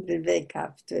We'll wake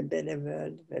up to a better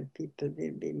world where people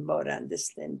will be more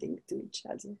understanding to each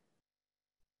other.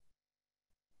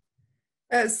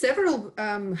 Several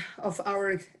of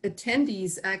our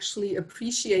attendees actually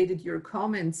appreciated your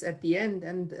comments at the end,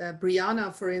 and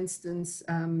Brianna, for instance,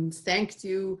 thanked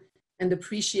you and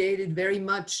appreciated very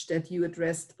much that you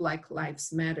addressed Black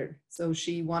Lives Matter. So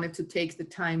she wanted to take the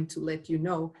time to let you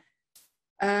know.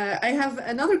 I have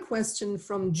another question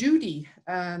from Judy.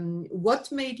 What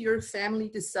made your family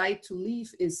decide to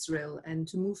leave Israel and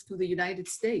to move to the United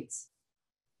States?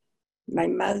 My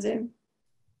mother,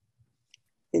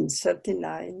 in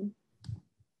 39,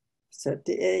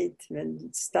 38, when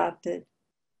it started,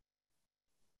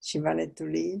 she wanted to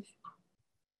leave.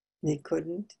 We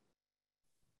couldn't.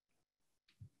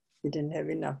 We didn't have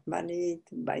enough money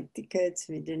to buy tickets.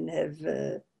 We didn't have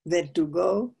where to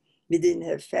go. We didn't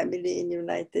have family in the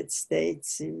United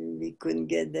States. We couldn't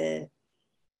get a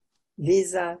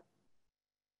visa.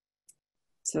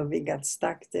 So we got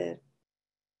stuck there.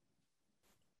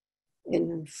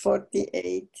 In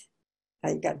 48,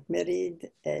 I got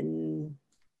married, and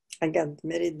I got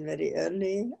married very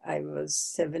early. I was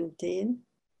 17,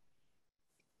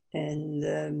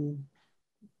 and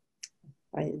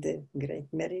I had a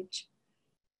great marriage.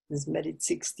 I was married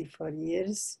 64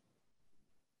 years.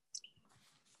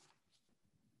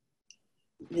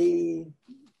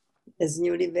 As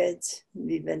newlyweds,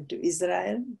 we went to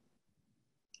Israel.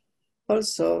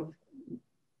 Also,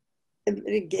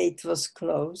 every gate was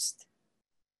closed,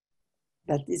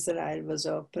 but Israel was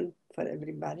open for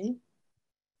everybody.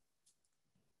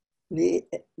 We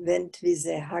went with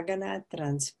a Haganah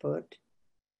transport.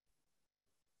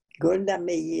 Golda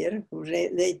Meir, who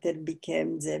later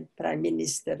became the Prime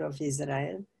Minister of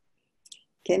Israel,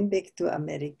 came back to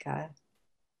America,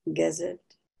 gathered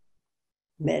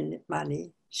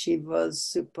money. She was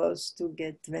supposed to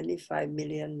get $25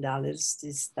 million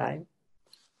this time.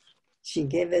 She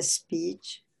gave a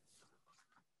speech.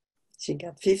 She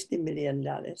got $50 million.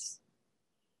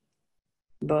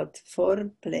 Bought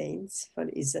 4 planes for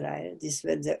Israel. These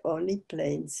were the only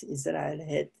planes Israel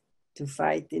had to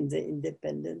fight in the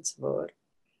independence war,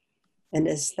 and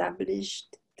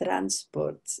established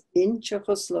transports in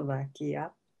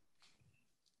Czechoslovakia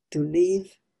to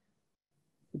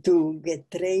get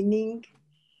training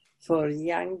for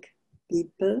young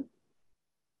people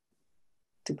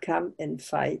to come and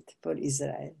fight for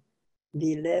Israel.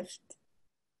 We left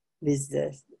with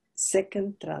the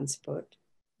second transport,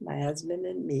 my husband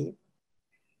and me.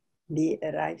 We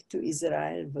arrived to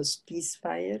Israel, it was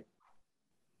ceasefire.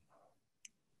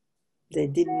 They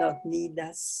did not need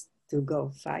us to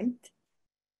go fight.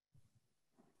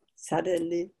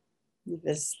 Suddenly, we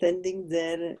were standing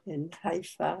there in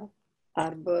Haifa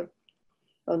harbor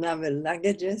on our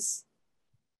luggages.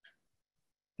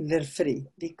 We were free.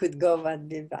 We could go what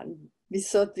we want. We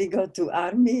thought we go to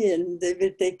army and they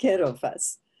will take care of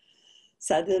us.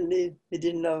 Suddenly, we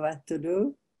didn't know what to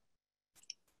do.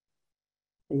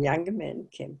 A young man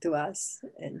came to us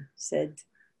and said,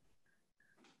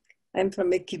 I'm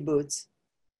from a kibbutz.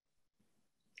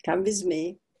 Come with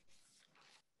me.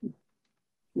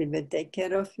 We will take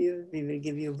care of you. We will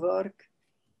give you work,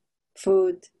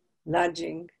 food,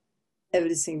 lodging.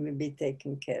 Everything will be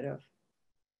taken care of.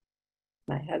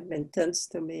 My husband turns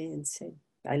to me and said,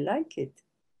 I like it.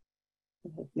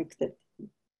 I looked at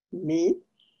me.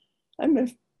 I'm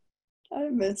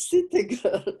a city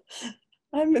girl.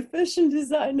 I'm a fashion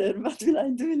designer. What will I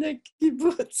do in a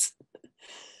kibbutz?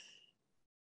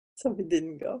 So we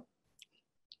didn't go.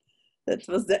 That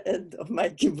was the end of my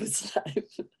kibbutz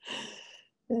life.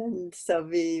 And so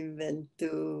we went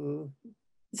to,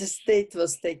 the state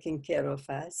was taking care of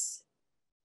us,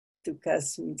 took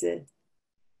us with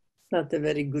not a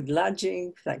very good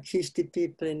lodging, like 50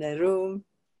 people in a room,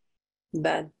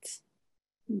 but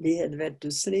we had where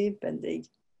to sleep and they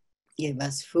gave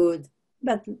us food.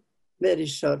 But very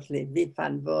shortly, we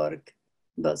found work,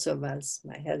 both of us,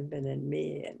 my husband and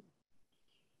me, and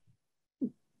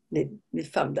we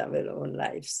found our own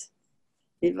lives.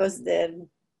 We was there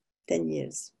 10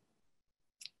 years.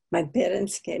 My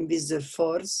parents came with the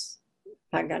force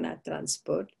Haganah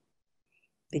transport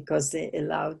because they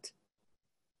allowed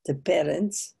the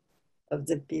parents of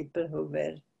the people who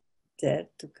were there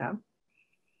to come.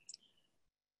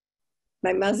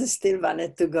 My mother still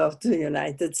wanted to go to the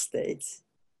United States.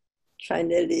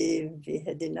 Finally, we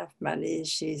had enough money.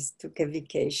 She took a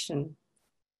vacation.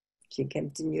 She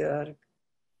came to New York.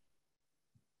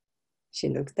 She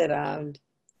looked around.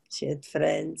 She had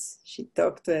friends. She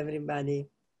talked to everybody,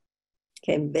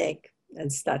 came back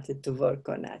and started to work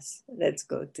on us. Let's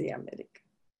go to America.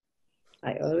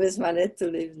 I always wanted to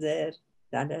live there.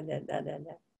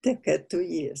 took her 2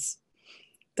 years,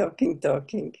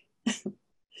 talking.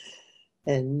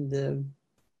 And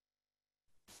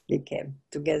we came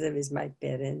together with my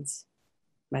parents.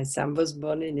 My son was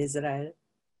born in Israel.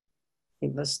 He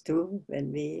was 2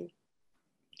 when we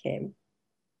came.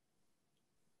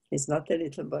 He's not a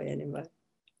little boy anymore.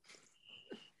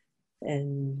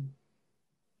 And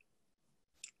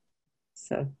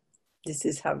so this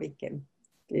is how we came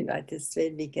to the United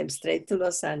States. We came straight to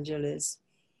Los Angeles.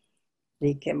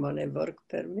 We came on a work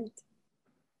permit.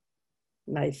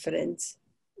 My friends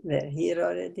were here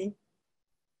already.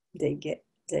 They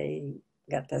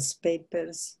got us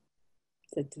papers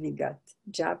that we got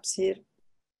jobs here.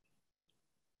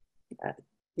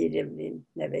 We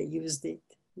never used it.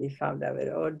 We found our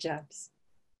own jobs,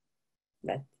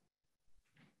 but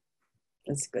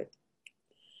that's good.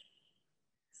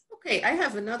 Okay, I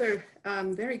have another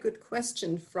very good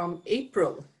question from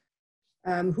April,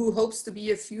 who hopes to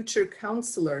be a future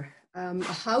counselor.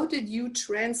 How did you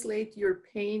translate your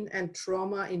pain and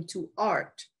trauma into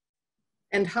art?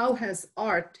 And how has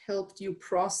art helped you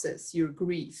process your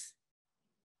grief?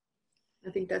 I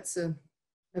think that's a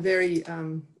very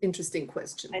interesting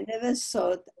question. I never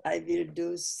thought I will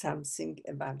do something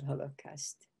about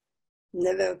Holocaust.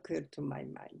 Never occurred to my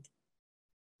mind.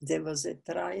 There was a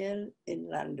trial in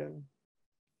London.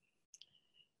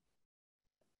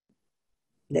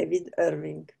 David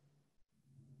Irving,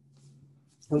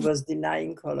 who was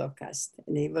denying Holocaust,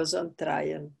 and he was on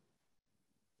trial.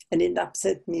 And it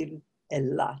upset me a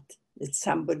lot that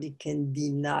somebody can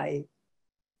deny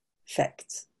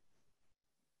facts.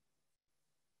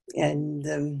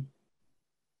 And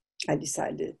I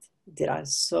decided there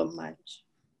is so much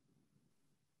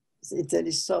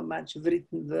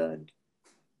written word.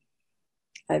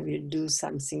 I will do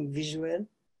something visual.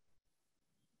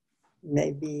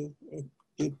 Maybe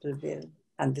people will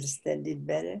understand it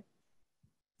better.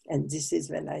 And this is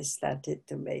when I started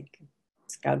to make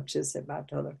sculptures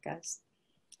about Holocaust.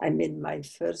 I made my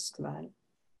first one.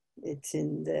 It's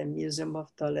in the Museum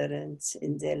of Tolerance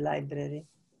in their library.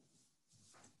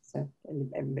 So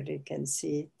anybody can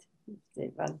see it if they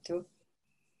want to.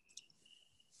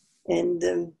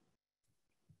 And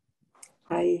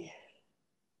I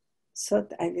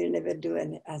thought I will never do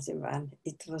any other one.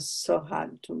 It was so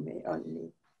hard on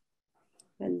me.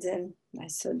 And then I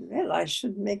thought, well, I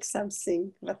should make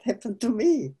something. What happened to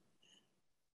me?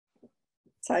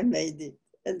 So I made it.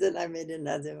 And then I made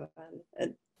another one.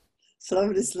 And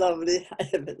slowly, I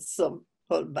have some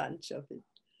whole bunch of it.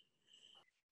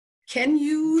 Can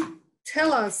you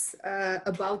tell us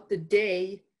about the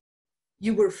day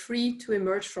you were free to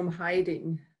emerge from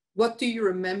hiding? What do you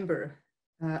remember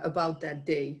about that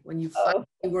day when you finally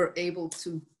were able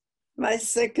to? My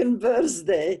second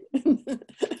birthday.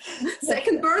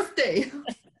 Second birthday.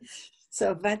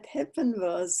 So what happened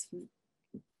was,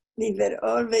 we were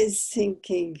always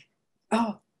thinking,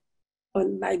 oh,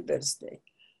 on my birthday,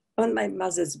 on my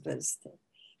mother's birthday.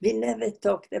 We never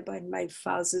talked about my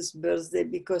father's birthday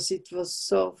because it was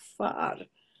so far.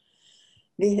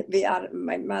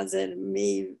 My mother and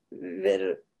me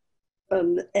were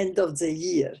on the end of the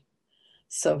year.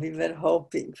 So we were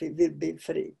hoping we will be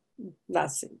free.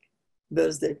 Nothing.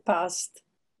 Birthday passed,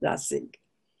 nothing.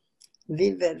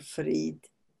 We were freed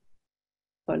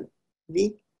on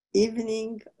the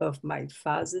evening of my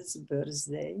father's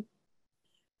birthday.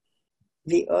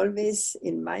 We always,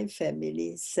 in my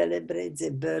family, celebrate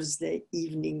the birthday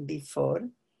evening before,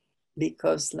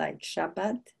 because like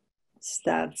Shabbat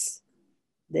starts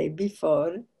day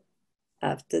before,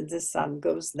 after the sun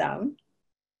goes down,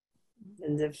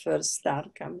 and the first star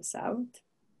comes out.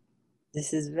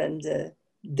 This is when the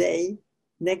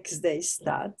next day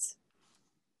starts.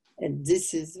 And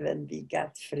this is when we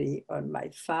got free on my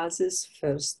father's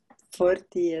first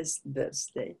 40th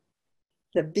birthday.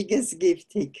 The biggest gift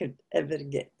he could ever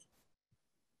get.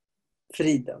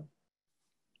 Freedom.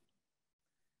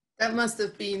 That must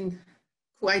have been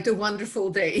quite a wonderful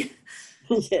day.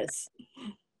 Yes.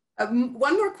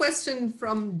 One more question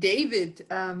from David.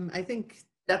 I think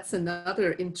that's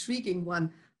another intriguing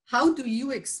one. How do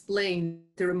you explain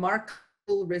the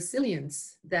remarkable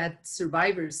resilience that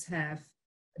survivors have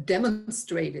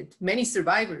demonstrated? Many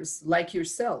survivors, like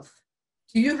yourself.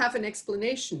 Do you have an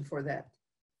explanation for that?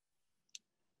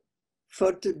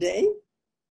 For today?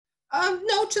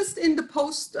 No, just in the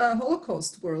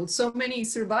post-Holocaust world. So many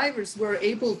survivors were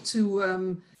able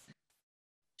to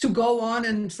go on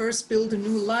and first build a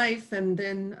new life and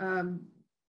then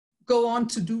go on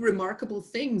to do remarkable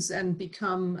things and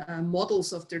become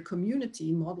models of their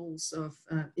community, models of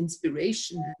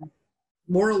inspiration and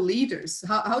moral leaders.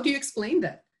 How do you explain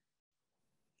that?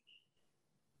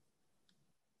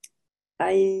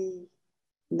 I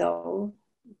know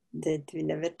that we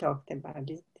never talked about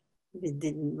it. We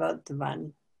didn't want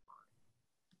one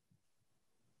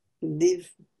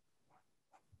live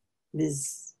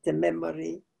with the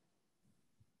memory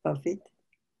of it.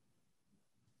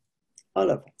 All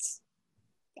of us.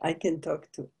 I can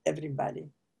talk to everybody.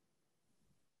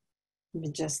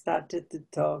 We just started to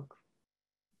talk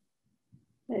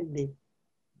maybe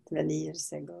 20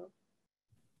 years ago.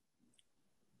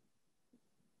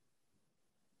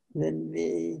 Then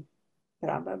we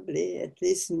probably, at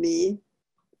least me,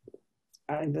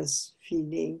 I was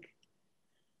feeling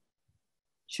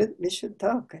we should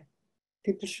talk.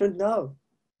 People should know.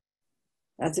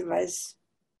 Otherwise,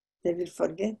 they will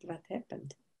forget what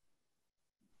happened.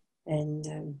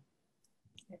 And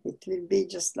it will be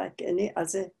just like any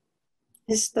other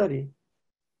history,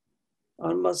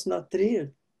 almost not real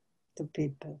to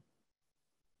people.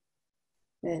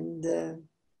 And this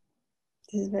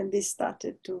is when we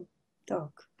started to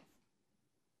talk.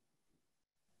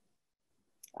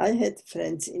 I had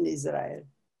friends in Israel,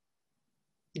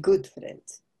 good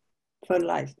friends, for a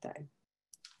lifetime,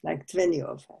 like 20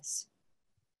 of us.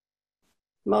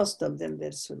 Most of them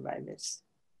were survivors,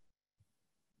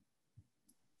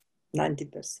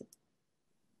 90%.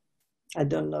 I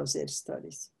don't know their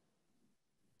stories.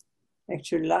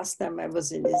 Actually, last time I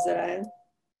was in Israel,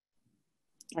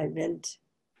 I went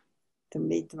to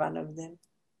meet one of them,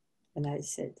 and I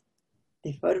said,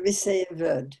 before we say a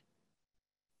word,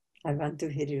 I want to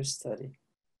hear your story.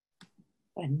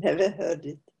 I never heard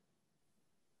it.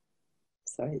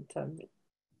 So he told me.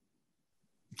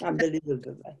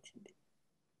 Unbelievable what he did.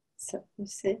 So you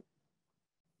see.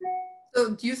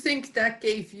 So do you think that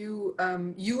gave you,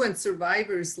 you and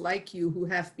survivors like you who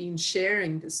have been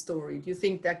sharing the story, do you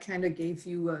think that kind of gave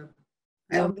you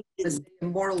a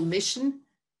moral mission?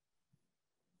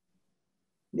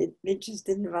 We just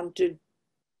didn't want to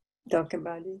talk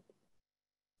about it.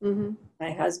 Mm-hmm.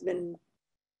 My husband,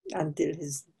 until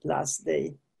his last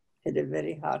day, had a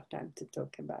very hard time to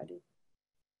talk about it.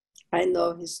 I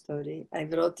know his story. I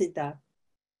wrote it up.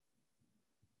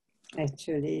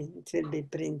 Actually, it will be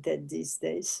printed these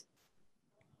days.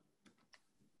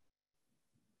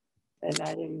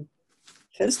 And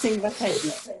first thing what I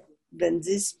did, when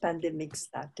this pandemic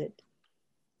started,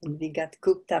 and we got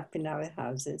cooped up in our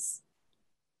houses,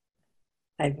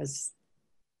 I was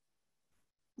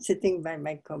sitting by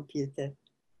my computer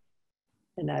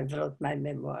and I wrote my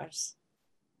memoirs.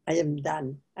 I am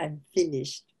done. I'm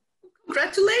finished.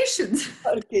 Congratulations.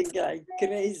 Working like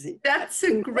crazy. That's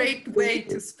a great way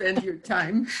to spend your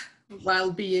time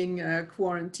while being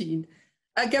quarantined.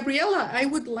 Gabriella, I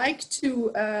would like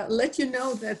to let you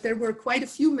know that there were quite a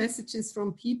few messages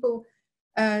from people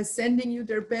sending you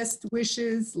their best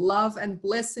wishes, love and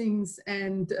blessings,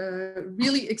 and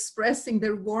really expressing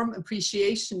their warm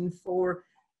appreciation for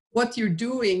what you're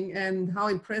doing and how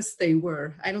impressed they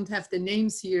were. I don't have the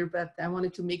names here, but I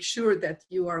wanted to make sure that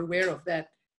you are aware of that.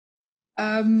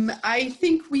 I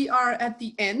think we are at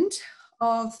the end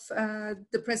of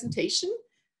the presentation.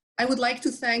 I would like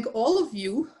to thank all of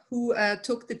you who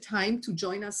took the time to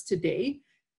join us today.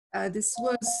 This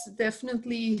was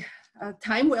definitely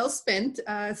time well spent.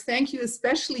 Thank you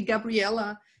especially,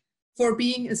 Gabriella, for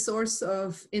being a source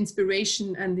of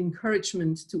inspiration and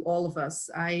encouragement to all of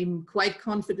us. I'm quite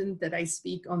confident that I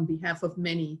speak on behalf of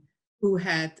many who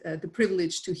had the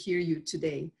privilege to hear you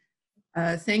today.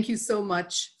 Thank you so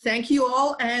much. Thank you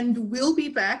all, and we'll be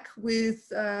back with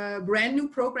brand new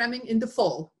programming in the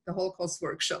fall, the Holocaust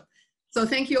workshop. So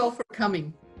thank you all for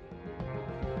coming.